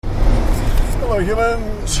Hello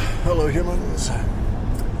humans, hello humans,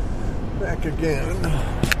 back again.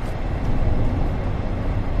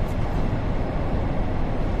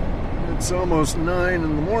 It's almost 9 in the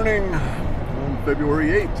morning on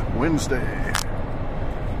February 8th, Wednesday.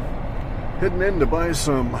 Heading in to buy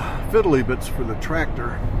some fiddly bits for the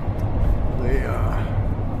tractor.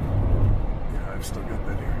 I've still got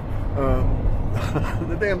that here.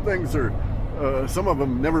 The damn things are, some of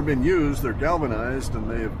them never been used, they're galvanized, and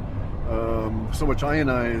they've so much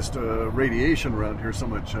ionized radiation around here, so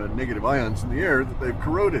much negative ions in the air that they've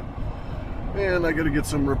corroded. And I got to get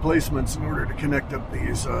some replacements in order to connect up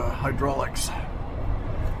these hydraulics.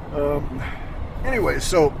 Anyway,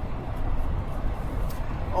 so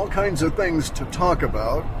all kinds of things to talk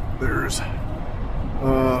about. There's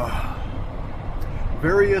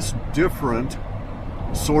various different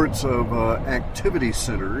sorts of activity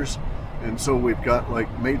centers, and so we've got like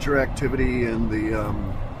major activity in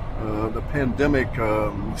the pandemic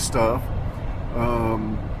stuff,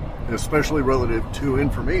 especially relative to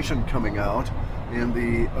information coming out and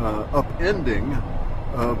the upending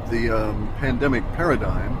of the pandemic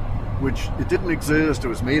paradigm, which it didn't exist. It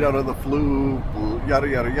was made out of the flu, yada,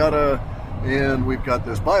 yada, yada, and we've got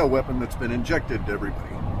this bioweapon that's been injected to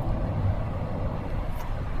everybody.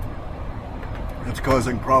 It's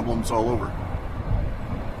causing problems all over.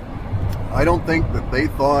 I don't think that they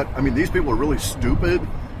thought, I mean, these people are really stupid.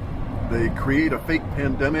 They create a fake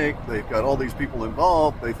pandemic. They've got all these people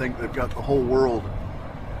involved. They think they've got the whole world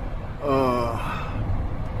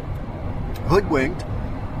hoodwinked.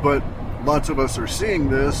 But lots of us are seeing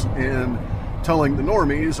this and telling the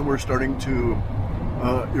normies, and we're starting to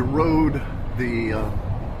erode the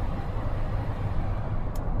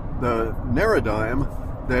narrative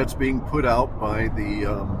that's being put out by the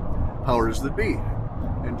powers that be.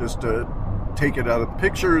 And just take it out of the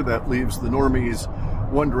picture. That leaves the normies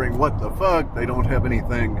wondering what the fuck. They don't have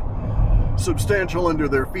anything substantial under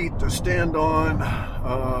their feet to stand on.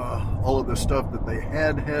 All of the stuff that they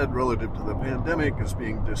had relative to the pandemic is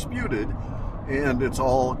being disputed, and it's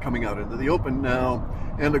all coming out into the open now.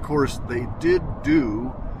 And of course, they did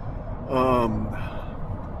do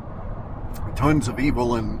tons of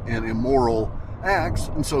evil and immoral acts,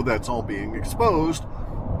 and so that's all being exposed,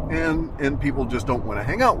 and people just don't want to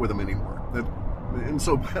hang out with them anymore. And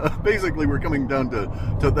so basically we're coming down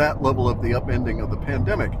to that level of the upending of the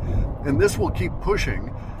pandemic. And this will keep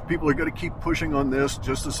pushing. People are going to keep pushing on this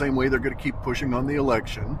just the same way they're going to keep pushing on the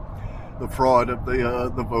election, the fraud of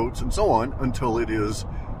the votes and so on, until it is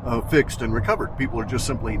fixed and recovered. People are just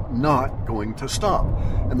simply not going to stop.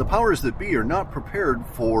 And the powers that be are not prepared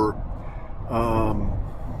for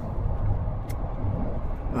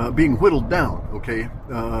being whittled down, okay?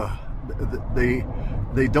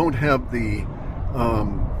 They don't have the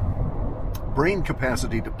brain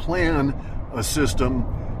capacity to plan a system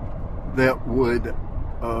that would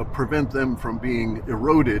prevent them from being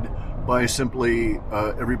eroded by simply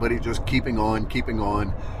everybody just keeping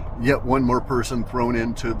on, yet one more person thrown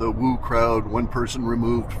into the woo crowd, one person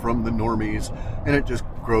removed from the normies, and it just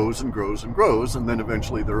grows and grows and grows, and then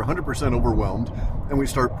eventually they're 100% overwhelmed, and we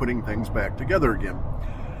start putting things back together again.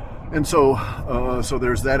 And so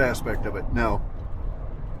there's that aspect of it. Now,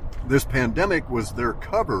 this pandemic was their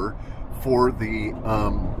cover for the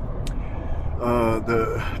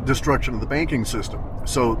destruction of the banking system.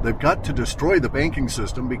 So they've got to destroy the banking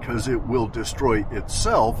system because it will destroy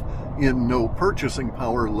itself in no purchasing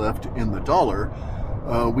power left in the dollar.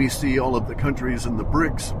 We see all of the countries in the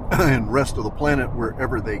BRICS and rest of the planet,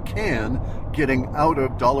 wherever they can, getting out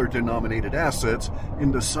of dollar-denominated assets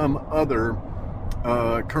into some other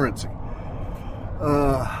currency.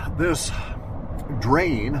 This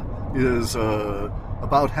drain is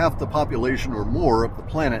about half the population or more of the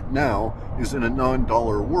planet now is in a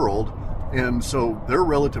non-dollar world, and so they're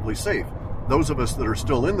relatively safe. Those of us that are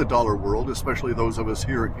still in the dollar world, especially those of us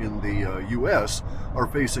here in the U.S., are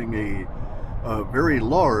facing a very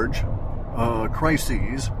large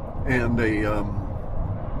crises and a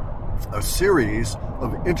series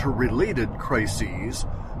of interrelated crises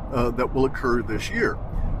that will occur this year.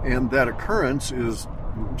 And that occurrence is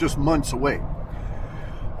just months away.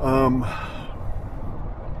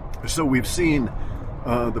 So we've seen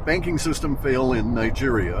the banking system fail in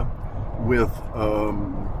Nigeria with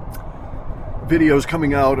videos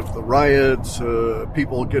coming out of the riots,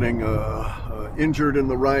 people getting injured in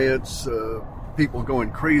the riots, people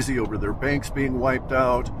going crazy over their banks being wiped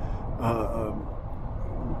out.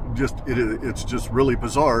 It's just really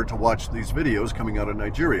bizarre to watch these videos coming out of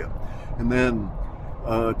Nigeria. And then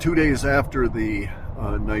 2 days after the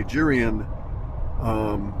Nigerian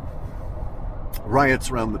riots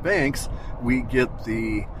around the banks, we get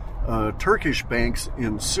the Turkish banks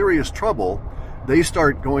in serious trouble, they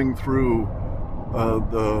start going through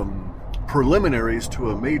the preliminaries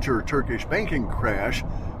to a major Turkish banking crash,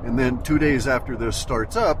 and then 2 days after this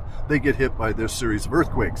starts up, they get hit by this series of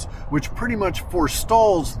earthquakes, which pretty much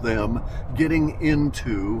forestalls them getting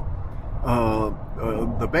into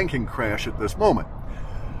the banking crash at this moment,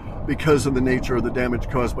 because of the nature of the damage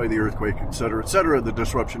caused by the earthquake, et cetera, the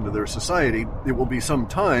disruption to their society. It will be some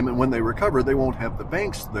time, and when they recover, they won't have the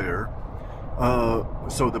banks there.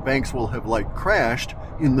 So the banks will have crashed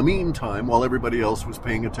in the meantime while everybody else was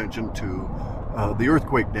paying attention to the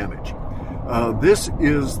earthquake damage.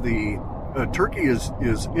 Turkey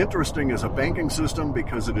is interesting as a banking system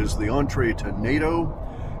because it is the entree to NATO,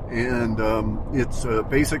 and it's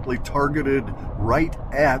basically targeted right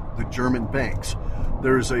at the German banks.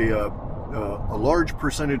 There's a large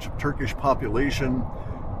percentage of Turkish population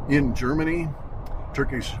in Germany,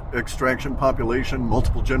 Turkish extraction population,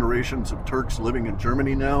 multiple generations of Turks living in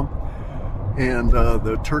Germany now. And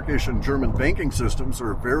the Turkish and German banking systems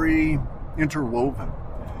are very interwoven.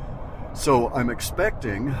 So I'm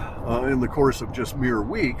expecting, in the course of just mere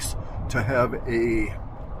weeks, to have a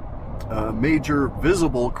major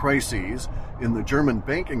visible crises in the German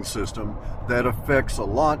banking system that affects a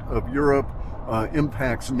lot of Europe,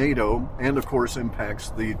 impacts NATO, and of course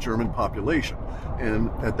impacts the German population. And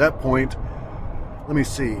at that point, let me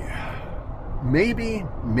see, maybe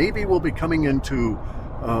we'll be coming into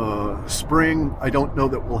spring. I don't know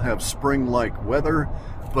that we'll have spring-like weather,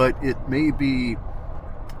 but it may be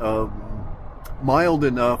mild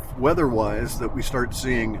enough weather-wise that we start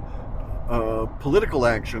seeing political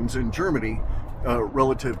actions in Germany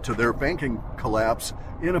relative to their banking collapse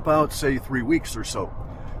in about, say, 3 weeks or so.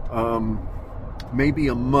 Maybe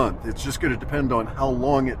a month. It's just going to depend on how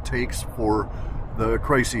long it takes for the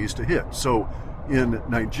crises to hit. So in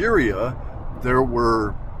Nigeria, there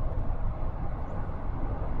were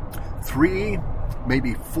 3,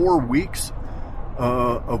 maybe 4 weeks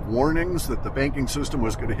of warnings that the banking system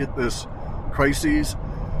was going to hit this crises.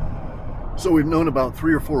 So we've known about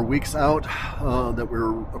 3 or 4 weeks out that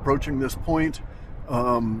we're approaching this point.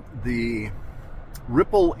 The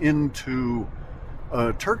ripple into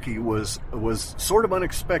Turkey was sort of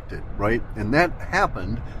unexpected, right? And that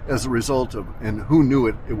happened as a result of, and who knew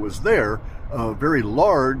it was there, very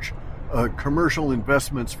large commercial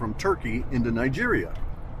investments from Turkey into Nigeria.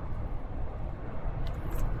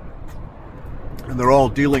 And they're all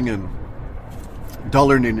dealing in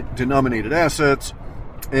dollar-denominated assets,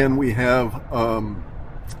 and we have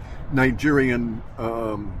Nigerian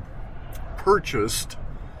purchased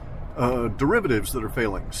derivatives that are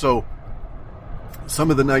failing. So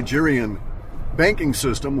some of the Nigerian banking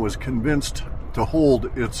system was convinced to hold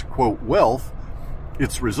its, quote, wealth,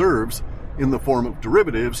 its reserves, in the form of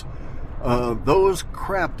derivatives. Those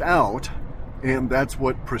crapped out, and that's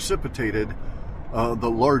what precipitated the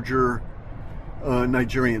larger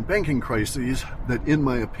Nigerian banking crises that, in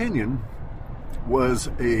my opinion, was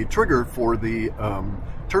a trigger for the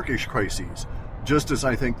Turkish crises. Just as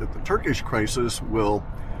I think that the Turkish crisis will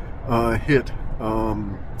hit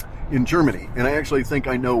in Germany. And I actually think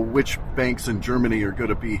I know which banks in Germany are going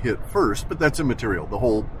to be hit first, but that's immaterial. The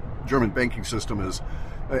whole German banking system is,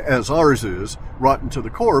 as ours is, rotten to the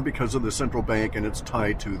core because of the central bank and it's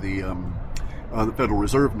tied to the Federal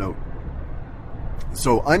Reserve note.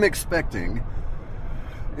 So I'm expecting,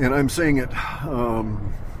 and I'm saying it,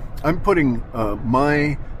 I'm putting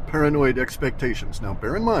my paranoid expectations. Now,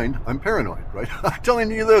 bear in mind, I'm paranoid, right? I'm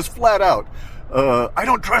telling you this flat out. I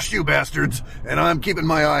don't trust you bastards, and I'm keeping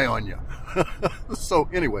my eye on you. So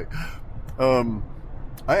anyway,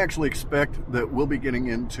 I actually expect that we'll be getting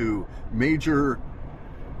into major,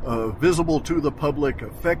 visible to the public,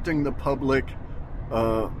 affecting the public,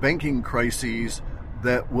 banking crises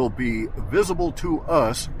that will be visible to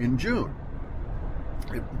us in June.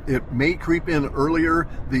 It may creep in earlier.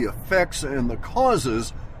 The effects and the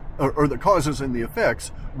causes, or the causes and the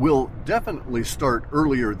effects, will definitely start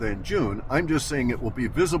earlier than June. I'm just saying it will be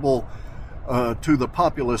visible to the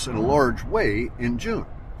populace in a large way in June.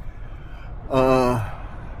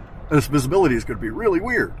 This visibility is going to be really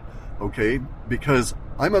weird, okay? Because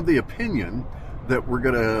I'm of the opinion that we're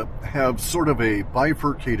going to have sort of a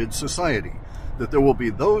bifurcated society, that there will be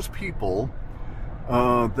those people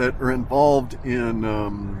that are involved in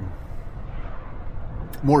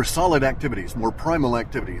more solid activities, more primal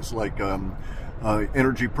activities, like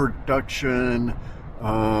energy production,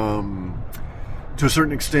 to a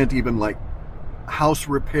certain extent even like house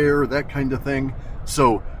repair, that kind of thing.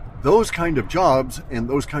 So those kind of jobs and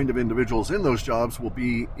those kind of individuals in those jobs will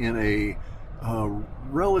be in a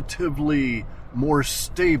relatively more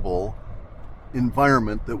stable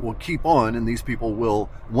environment that will keep on, and these people will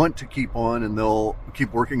want to keep on, and they'll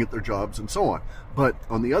keep working at their jobs and so on. But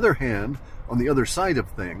on the other hand, on the other side of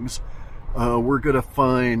things, we're going to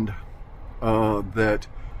find that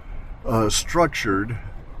structured,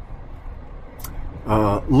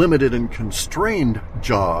 limited and constrained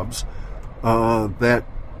jobs that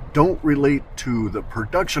don't relate to the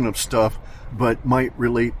production of stuff, but might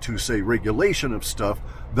relate to, say, regulation of stuff,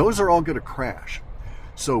 those are all going to crash.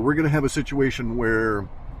 So we're going to have a situation where,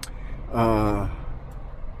 so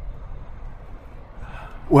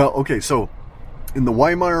in the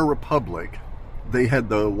Weimar Republic, they had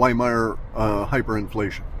the Weimar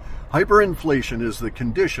hyperinflation. Hyperinflation is the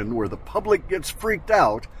condition where the public gets freaked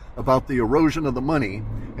out about the erosion of the money,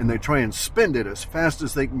 and they try and spend it as fast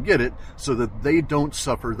as they can get it so that they don't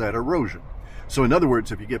suffer that erosion. So in other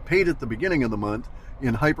words, if you get paid at the beginning of the month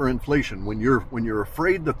in hyperinflation, when you're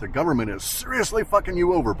afraid that the government is seriously fucking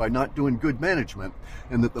you over by not doing good management,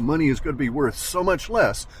 and that the money is going to be worth so much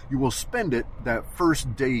less, you will spend it that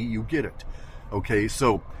first day you get it. Okay,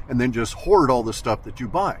 so, and then just hoard all the stuff that you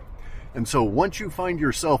buy. And so once you find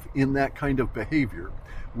yourself in that kind of behavior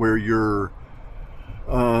where you're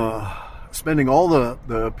spending all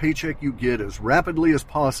the paycheck you get as rapidly as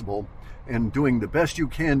possible and doing the best you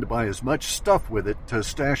can to buy as much stuff with it to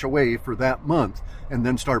stash away for that month and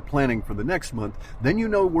then start planning for the next month, then you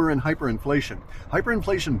know we're in hyperinflation.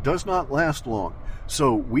 Hyperinflation does not last long.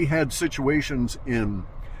 So we had situations in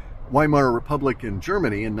Weimar Republic in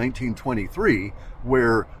Germany in 1923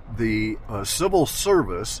 where the civil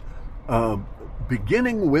service,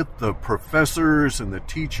 beginning with the professors and the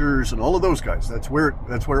teachers and all of those guys, that's where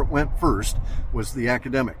it went first, was the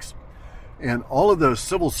academics. And all of the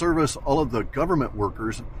civil service, all of the government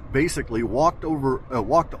workers basically walked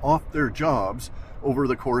off their jobs over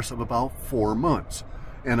the course of about 4 months.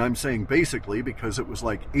 And I'm saying basically because it was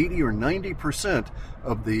like 80 or 90%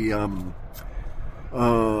 of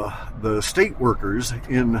the state workers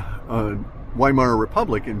in Weimar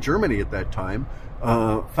Republic in Germany at that time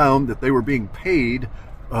found that they were being paid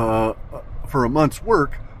for a month's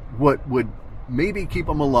work what would maybe keep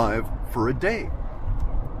them alive for a day.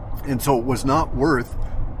 And so it was not worth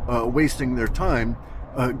wasting their time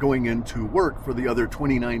going into work for the other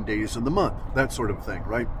 29 days of the month, that sort of thing,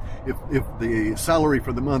 right? If the salary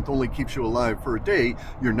for the month only keeps you alive for a day,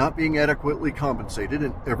 you're not being adequately compensated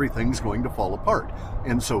and everything's going to fall apart.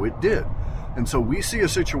 And so it did. And so we see a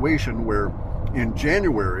situation where in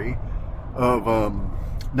January of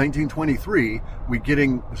 1923, we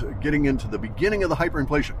getting into the beginning of the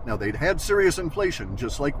hyperinflation. Now, they'd had serious inflation,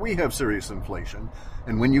 just like we have serious inflation.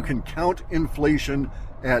 And when you can count inflation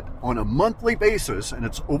on a monthly basis, and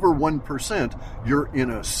it's over 1%, you're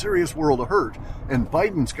in a serious world of hurt. And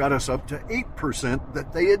Biden's got us up to 8%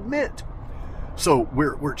 that they admit. So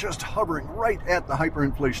we're just hovering right at the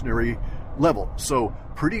hyperinflationary level. So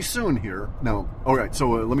pretty soon here, now, all right,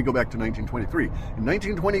 so let me go back to 1923. In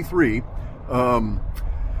 1923,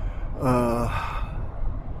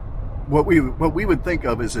 what we would think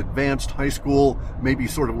of as advanced high school, maybe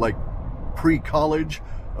sort of like pre-college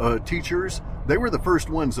teachers, they were the first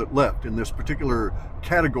ones that left in this particular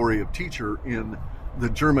category of teacher in the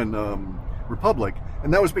German Republic.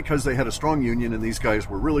 And that was because they had a strong union, and these guys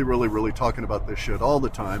were really, really, really talking about this shit all the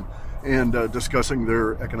time and discussing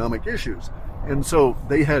their economic issues. And so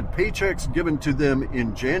they had paychecks given to them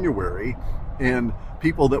in January, and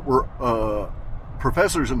people that were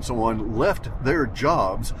professors and so on left their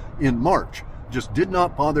jobs in March, just did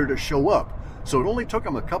not bother to show up. So it only took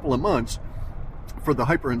them a couple of months for the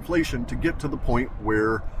hyperinflation to get to the point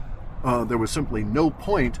where there was simply no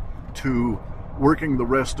point to working the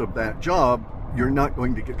rest of that job. You're not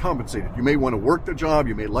going to get compensated. You may want to work the job,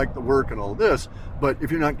 you may like the work and all this, but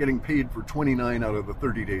if you're not getting paid for 29 out of the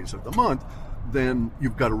 30 days of the month, then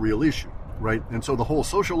you've got a real issue, right? And so the whole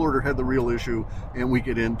social order had the real issue, and we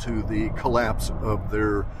get into the collapse of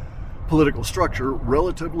their political structure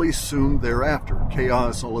relatively soon thereafter.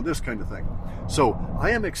 Chaos, all of this kind of thing. So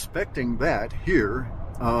I am expecting that here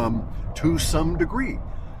to some degree.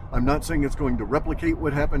 I'm not saying it's going to replicate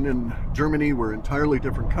what happened in Germany. We're an entirely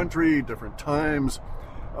different country, different times.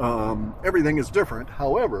 Everything is different.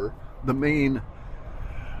 However, the main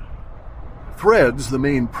threads, the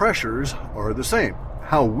main pressures are the same.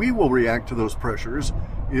 How we will react to those pressures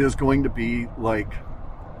is going to be like,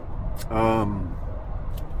 a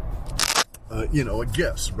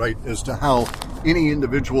guess, right, as to how any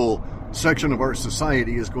individual section of our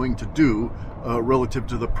society is going to do relative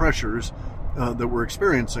to the pressures that we're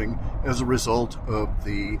experiencing as a result of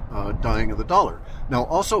the dying of the dollar. Now,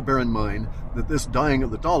 also bear in mind that this dying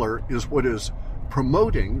of the dollar is what is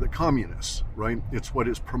promoting the communists, right? It's what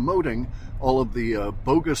is promoting all of the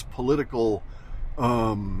bogus political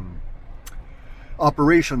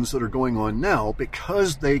operations that are going on now,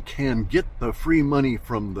 because they can get the free money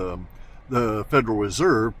from the Federal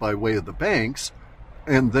Reserve by way of the banks,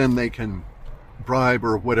 and then they can bribe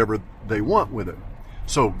or whatever they want with it.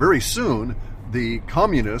 So very soon, the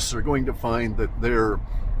communists are going to find that their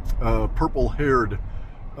purple-haired,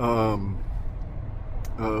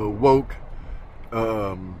 woke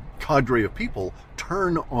cadre of people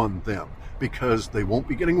turn on them, because they won't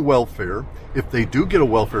be getting welfare. If they do get a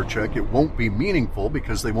welfare check, it won't be meaningful,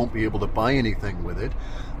 because they won't be able to buy anything with it.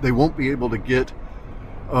 They won't be able to get,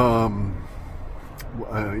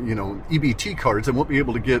 EBT cards. They won't be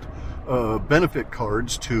able to get benefit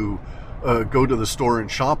cards to go to the store and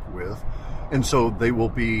shop with. And so they will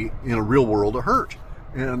be in a real world of hurt.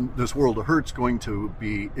 And this world of hurt is going to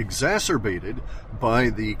be exacerbated by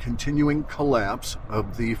the continuing collapse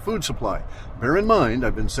of the food supply. Bear in mind,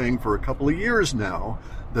 I've been saying for a couple of years now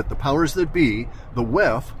that the powers that be, the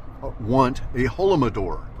WEF, want a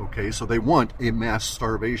Holodomor. Okay, so they want a mass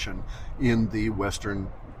starvation in the Western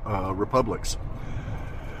republics.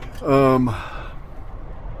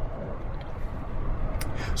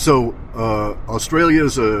 So Australia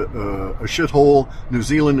is a shithole. New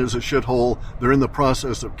Zealand is a shithole. They're in the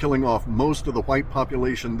process of killing off most of the white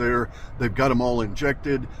population there. They've got them all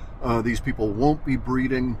injected. These people won't be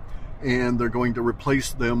breeding, and they're going to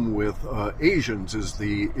replace them with Asians. Is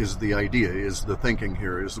the idea? Is the thinking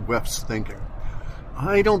here? Is WEF's thinking?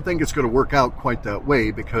 I don't think it's going to work out quite that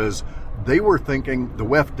way, because they were thinking, the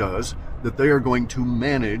WEF does, that they are going to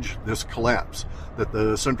manage this collapse, that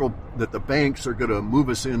the banks are going to move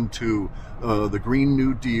us into the Green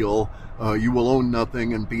New Deal. You will own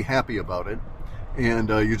nothing and be happy about it, and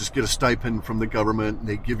you just get a stipend from the government, and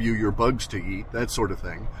they give you your bugs to eat, that sort of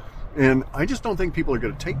thing. And I just don't think people are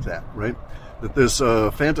going to take that, right? That this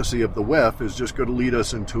fantasy of the WEF is just going to lead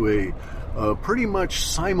us into a pretty much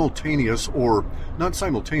simultaneous, or not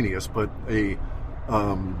simultaneous, but a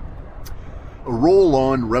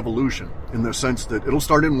roll-on revolution, in the sense that it'll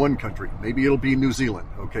start in one country. Maybe it'll be New Zealand,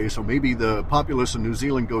 okay? So maybe the populace in New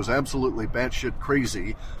Zealand goes absolutely batshit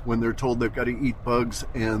crazy when they're told they've got to eat bugs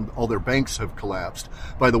and all their banks have collapsed.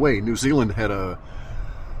 By the way, New Zealand had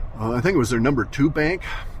I think it was their number 2 bank,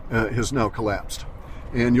 has now collapsed.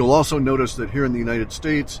 And you'll also notice that here in the United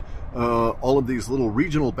States, all of these little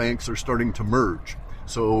regional banks are starting to merge.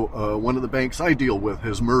 So one of the banks I deal with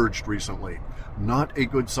has merged recently. Not a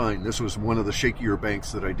good sign. This was one of the shakier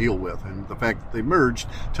banks that I deal with, and the fact that they merged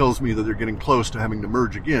tells me that they're getting close to having to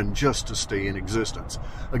merge again just to stay in existence.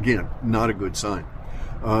 Again, not a good sign.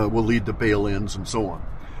 Will lead to bail-ins and so on.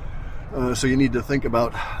 So you need to think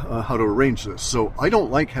about how to arrange this. So I don't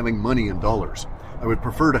like having money in dollars. I would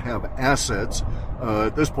prefer to have assets.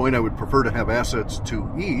 At this point, I would prefer to have assets to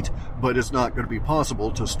eat, but it's not going to be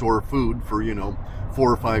possible to store food for, 4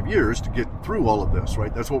 or 5 years to get through all of this,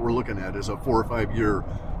 right? That's what we're looking at, is a 4 or 5 year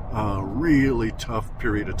really tough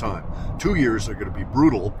period of time. 2 years are going to be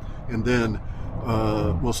brutal, and then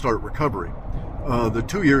we'll start recovery. The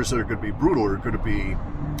 2 years that are going to be brutal are going to be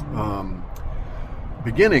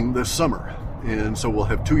beginning this summer. And so we'll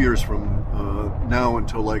have 2 years from now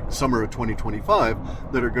until like summer of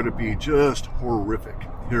 2025 that are going to be just horrific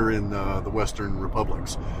here in the Western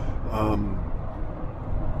republics.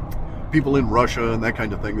 People in Russia and that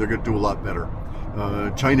kind of thing, they're going to do a lot better.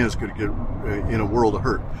 China is going to get in a world of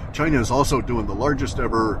hurt. China is also doing the largest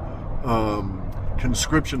ever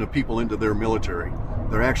conscription of people into their military.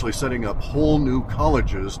 They're actually setting up whole new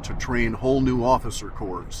colleges to train whole new officer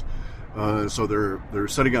corps. So they're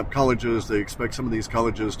setting up colleges. They expect some of these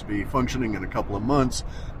colleges to be functioning in a couple of months,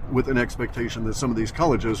 with an expectation that some of these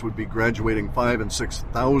colleges would be graduating 5,000 and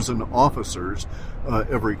 6,000 officers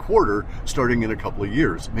every quarter, starting in a couple of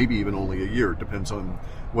years, maybe even only a year. Depends on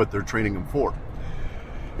what they're training them for.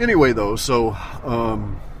 Anyway, though, so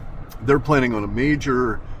they're planning on a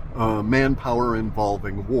major manpower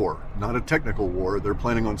involving war, not a technical war. They're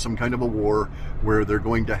planning on some kind of a war where they're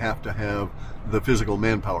going to have the physical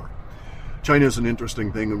manpower. China is an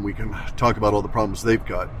interesting thing, and we can talk about all the problems they've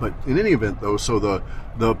got. But in any event, though, so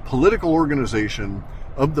the political organization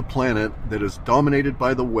of the planet that is dominated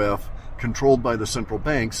by the WEF, controlled by the central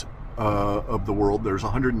banks of the world, there's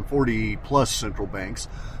 140 plus central banks.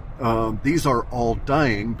 These are all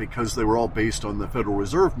dying because they were all based on the Federal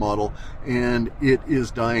Reserve model, and it is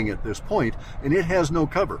dying at this point, and it has no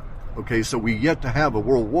cover. Okay, so we yet to have a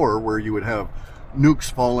world war where you would have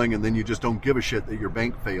nukes falling and then you just don't give a shit that your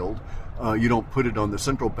bank failed. You don't put it on the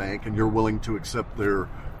central bank, and you're willing to accept their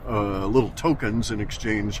little tokens in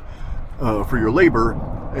exchange for your labor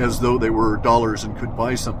as though they were dollars and could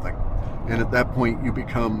buy something. And at that point, you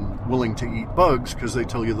become willing to eat bugs because they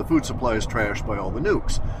tell you the food supply is trashed by all the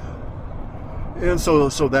nukes. And so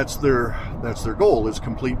that's their goal, is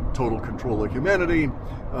complete, total control of humanity.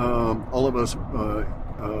 All of us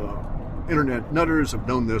internet nutters have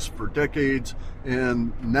known this for decades,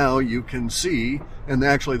 and now you can see, and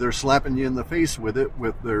actually they're slapping you in the face with it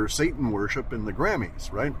with their Satan worship in the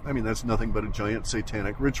Grammys, right? I mean, that's nothing but a giant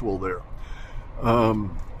satanic ritual there.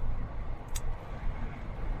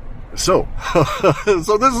 So this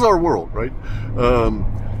is our world, right?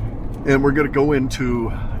 And we're going to go into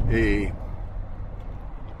a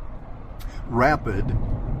rapid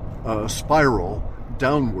spiral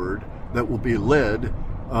downward that will be led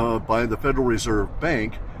by the Federal Reserve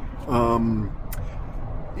Bank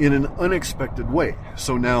in an unexpected way.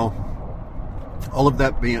 So now, all of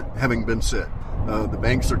that having been said, the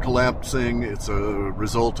banks are collapsing. It's a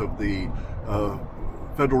result of the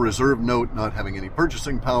Federal Reserve note not having any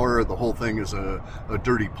purchasing power. The whole thing is a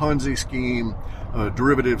dirty Ponzi scheme,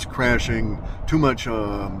 derivatives crashing, too much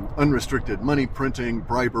unrestricted money printing,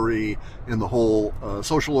 bribery, and the whole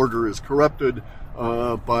social order is corrupted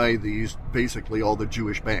by these, basically all the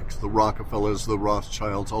Jewish banks, the Rockefellers, the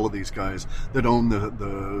Rothschilds, all of these guys that own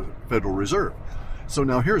the Federal Reserve. So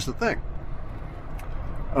now here's the thing.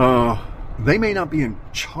 They may not be in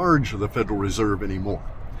charge of the Federal Reserve anymore.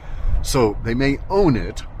 So they may own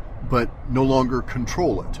it, but no longer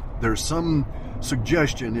control it. There's some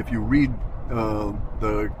suggestion, if you read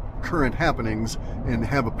the current happenings and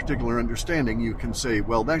have a particular understanding, you can say,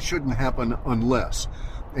 well, that shouldn't happen unless.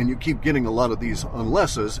 And you keep getting a lot of these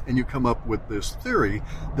unlesses, and you come up with this theory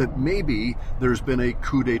that maybe there's been a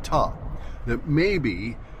coup d'etat, that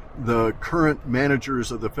maybe the current managers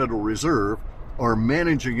of the Federal Reserve are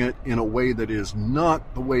managing it in a way that is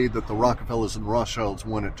not the way that the Rockefellers and Rothschilds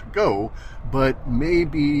want it to go, but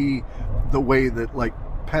maybe the way that, like,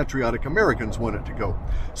 patriotic Americans want it to go.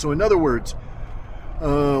 So in other words,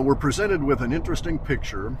 we're presented with an interesting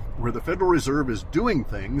picture where the Federal Reserve is doing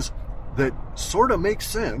things that sort of make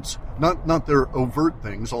sense, not their overt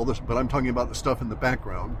things, all this, but I'm talking about the stuff in the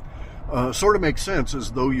background, sort of makes sense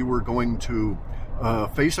as though you were going to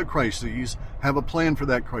face a crisis, have a plan for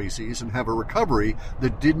that crisis, and have a recovery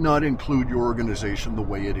that did not include your organization the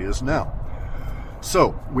way it is now.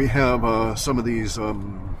 So we have some of these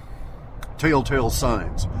telltale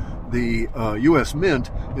signs. The U.S.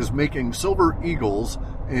 Mint is making silver eagles,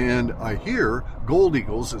 and I hear gold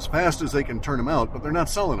eagles as fast as they can turn them out, but they're not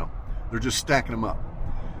selling them. They're just stacking them up.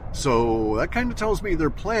 So that kind of tells me they're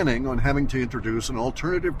planning on having to introduce an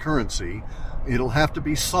alternative currency. It'll have to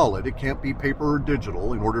be solid. It can't be paper or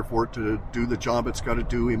digital in order for it to do the job it's got to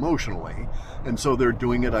do emotionally. And so they're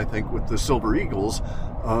doing it, I think, with the silver eagles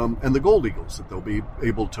and the gold eagles that they'll be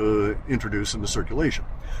able to introduce into circulation.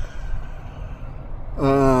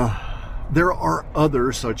 There are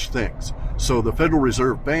other such things. So the Federal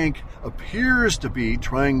Reserve Bank appears to be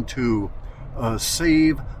trying to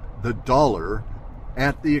save the dollar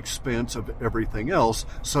at the expense of everything else,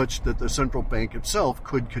 such that the central bank itself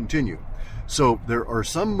could continue. So there are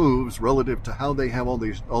some moves relative to how they have all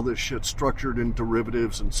this shit structured in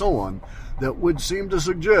derivatives and so on that would seem to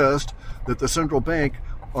suggest that the central bank,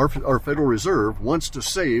 our Federal Reserve, wants to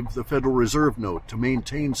save the Federal Reserve note to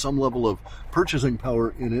maintain some level of purchasing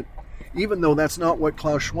power in it, even though that's not what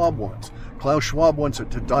Klaus Schwab wants. Klaus Schwab wants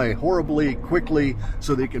it to die horribly, quickly,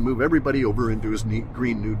 so they can move everybody over into his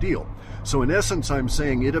Green New Deal. So in essence, I'm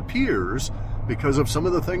saying it appears, because of some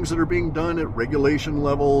of the things that are being done at regulation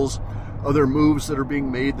levels, other moves that are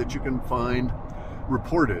being made that you can find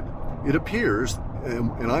reported, it appears,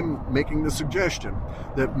 and I'm making the suggestion,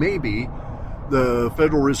 that maybe the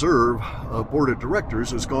Federal Reserve Board of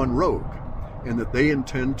Directors has gone rogue, and that they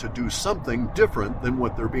intend to do something different than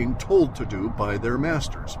what they're being told to do by their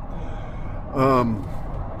masters.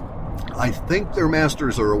 I think their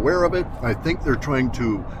masters are aware of it. I think they're trying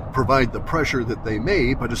to provide the pressure that they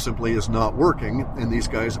may, but it simply is not working, and these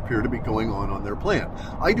guys appear to be going on their plan.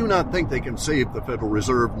 I do not think they can save the Federal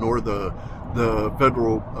Reserve nor the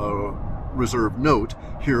Federal Reserve note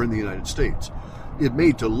here in the United States. It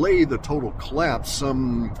may delay the total collapse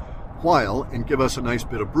some while and give us a nice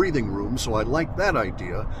bit of breathing room, so I like that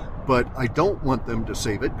idea, but I don't want them to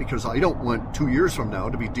save it, because I don't want 2 years from now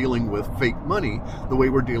to be dealing with fake money the way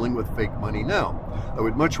we're dealing with fake money now. I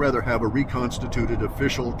would much rather have a reconstituted,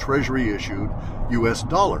 official, Treasury-issued U.S.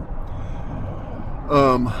 dollar.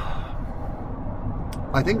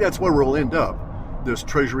 I think that's where we'll end up, this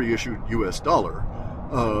Treasury-issued U.S. dollar,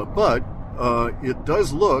 but it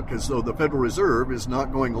does look as though the Federal Reserve is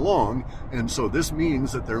not going along, and so this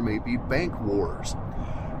means that there may be bank wars.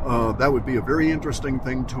 That would be a very interesting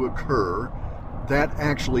thing to occur. That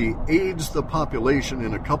actually aids the population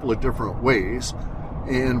in a couple of different ways,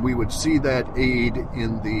 and we would see that aid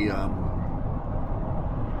in the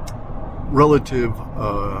relative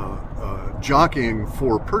jockeying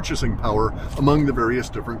for purchasing power among the various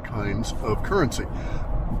different kinds of currency.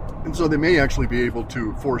 And so they may actually be able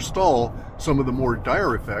to forestall some of the more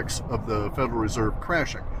dire effects of the Federal Reserve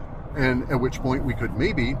crashing, and at which point we could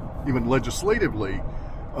maybe even legislatively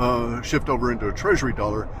shift over into a treasury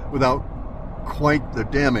dollar without quite the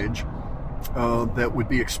damage that would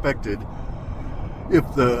be expected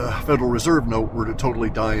if the Federal Reserve note were to totally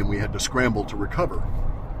die and we had to scramble to recover.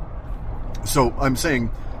 So I'm saying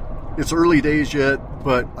it's early days yet,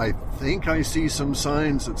 but I think I see some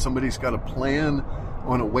signs that somebody's got a plan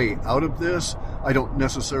on a way out of this. I don't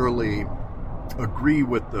necessarily agree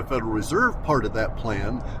with the Federal Reserve part of that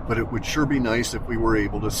plan, but it would sure be nice if we were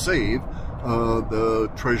able to save the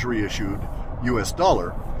Treasury-issued U.S.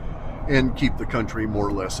 dollar and keep the country more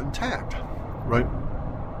or less intact, right?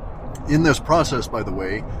 In this process, by the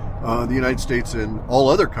way, the United States and all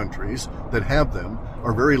other countries that have them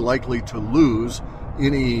are very likely to lose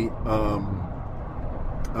any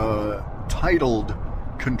titled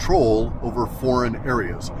control over foreign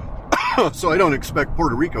areas. So I don't expect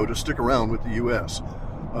Puerto Rico to stick around with the U.S.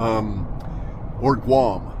 Or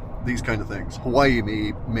Guam, these kind of things. Hawaii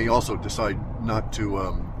may also decide not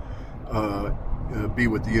to be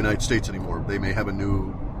with the United States anymore. They may have a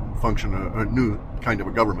new function, a new kind of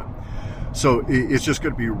a government. So it's just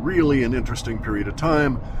going to be really an interesting period of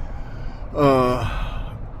time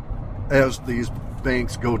as these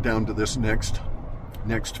banks go down to this next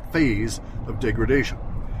phase of degradation.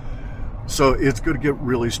 So it's going to get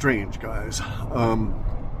really strange, guys.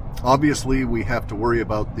 Obviously, we have to worry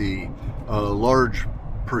about the large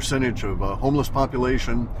percentage of homeless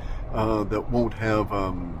population that won't have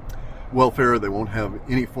welfare. They won't have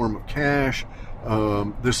any form of cash.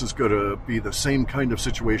 This is going to be the same kind of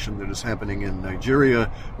situation that is happening in Nigeria,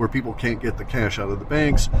 where people can't get the cash out of the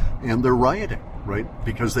banks, and they're rioting, right?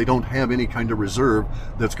 Because they don't have any kind of reserve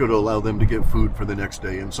that's going to allow them to get food for the next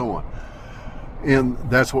day and so on. And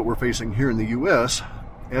that's what we're facing here in the U.S.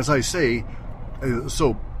 As I say,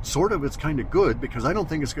 so sort of it's kind of good, because I don't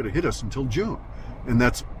think it's going to hit us until June. And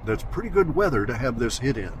that's pretty good weather to have this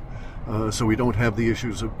hit in. So we don't have the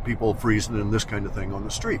issues of people freezing and this kind of thing on the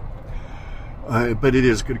street. But it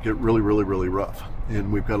is going to get really, really, really rough.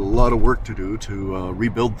 And we've got a lot of work to do to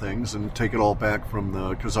rebuild things and take it all back from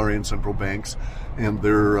the Khazarian central banks and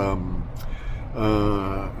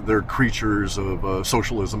their creatures of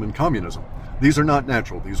socialism and communism. These are not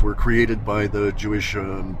natural. These were created by the Jewish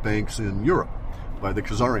banks in Europe, by the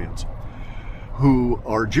Khazarians, who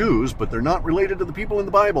are Jews, but they're not related to the people in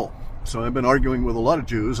the Bible. So I've been arguing with a lot of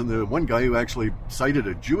Jews, and the one guy who actually cited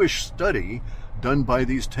a Jewish study done by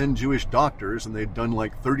these 10 Jewish doctors, and they'd done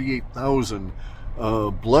like 38,000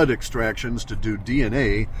 blood extractions to do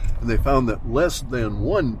DNA, and they found that less than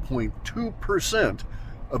 1.2%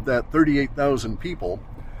 of that 38,000 people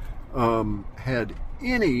had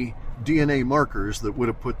any DNA markers that would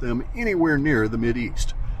have put them anywhere near the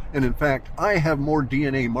Mideast. And in fact, I have more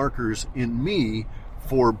DNA markers in me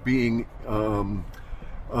for being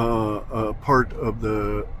part of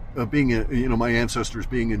the being, my ancestors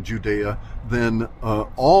being in Judea than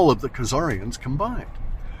all of the Khazarians combined.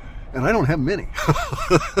 And I don't have many.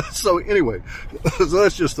 So anyway, so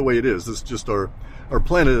that's just the way it is. It's just our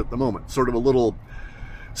planet at the moment. Sort of a little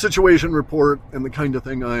situation report and the kind of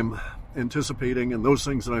thing I'm anticipating, and those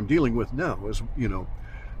things that I'm dealing with now is,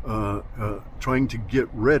 trying to get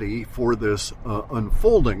ready for this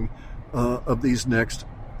unfolding of these next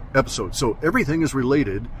episodes. So everything is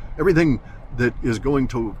related. Everything that is going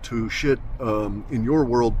to shit in your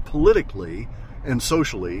world politically and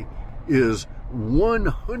socially is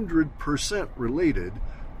 100% related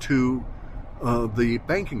to the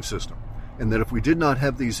banking system. And that if we did not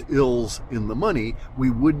have these ills in the money, we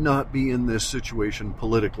would not be in this situation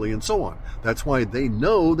politically and so on. That's why they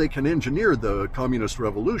know they can engineer the communist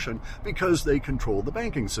revolution, because they control the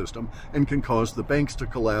banking system and can cause the banks to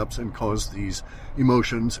collapse and cause these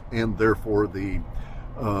emotions, and therefore the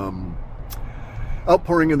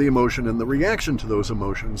outpouring of the emotion and the reaction to those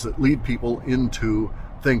emotions that lead people into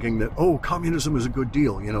thinking that, oh, communism is a good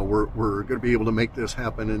deal. We're going to be able to make this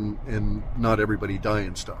happen and not everybody die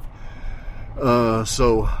and stuff.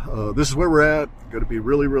 So this is where we're at. Going to be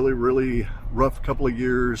really, really, really rough couple of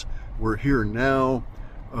years. We're here now.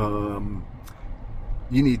 You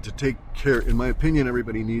need to take care, in my opinion,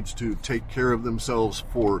 everybody needs to take care of themselves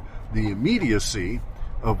for the immediacy,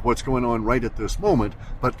 of what's going on right at this moment,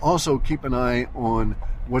 but also keep an eye on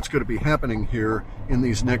what's going to be happening here in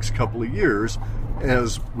these next couple of years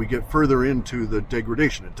as we get further into the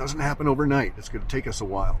degradation. It doesn't happen overnight. It's going to take us a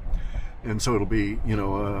while. And so it'll be,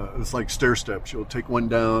 it's like stair steps. You'll take one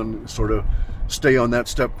down, sort of stay on that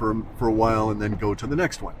step for a while, and then go to the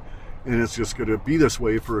next one. And it's just going to be this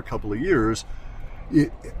way for a couple of years.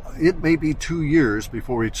 It may be 2 years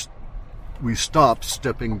before we stop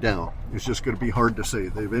stepping down. It's just going to be hard to say.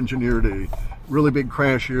 They've engineered a really big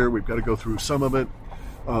crash here. We've got to go through some of it.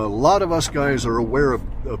 A lot of us guys are aware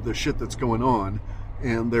of the shit that's going on,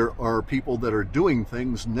 and there are people that are doing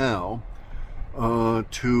things now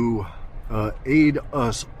to aid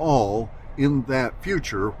us all in that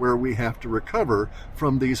future where we have to recover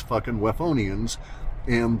from these fucking Wephonians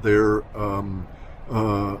and their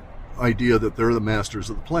idea that they're the masters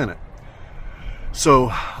of the planet.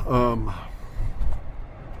 So,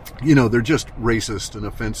 they're just racist and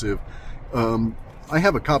offensive. I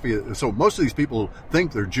have a copy so most of these people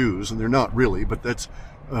think they're Jews, and they're not really, but that's,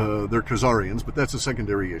 they're Khazarians, but that's a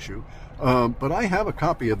secondary issue. But I have a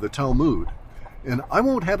copy of the Talmud, and I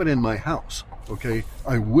won't have it in my house, okay?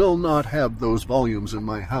 I will not have those volumes in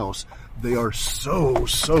my house. They are so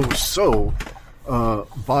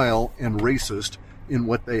vile and racist in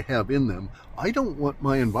what they have in them. I don't want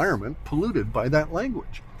my environment polluted by that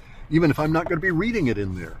language. Even if I'm not going to be reading it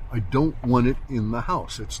in there, I don't want it in the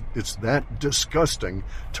house. It's that disgusting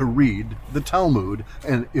to read the Talmud,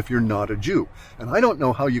 and if you're not a Jew. And I don't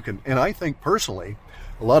know how you can, and I think personally,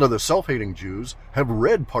 a lot of the self-hating Jews have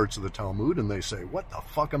read parts of the Talmud, and they say, what the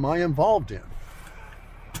fuck am I involved in?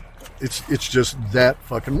 It's just that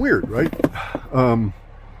fucking weird, right?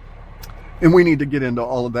 And we need to get into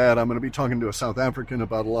all of that. I'm going to be talking to a South African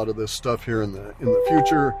about a lot of this stuff here in the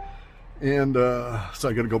future. And so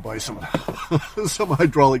I got to go buy some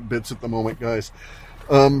hydraulic bits at the moment, guys.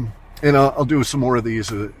 And I'll do some more of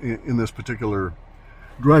these in this particular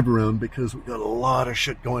drive around because we've got a lot of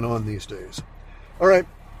shit going on these days. All right,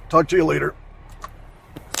 talk to you later.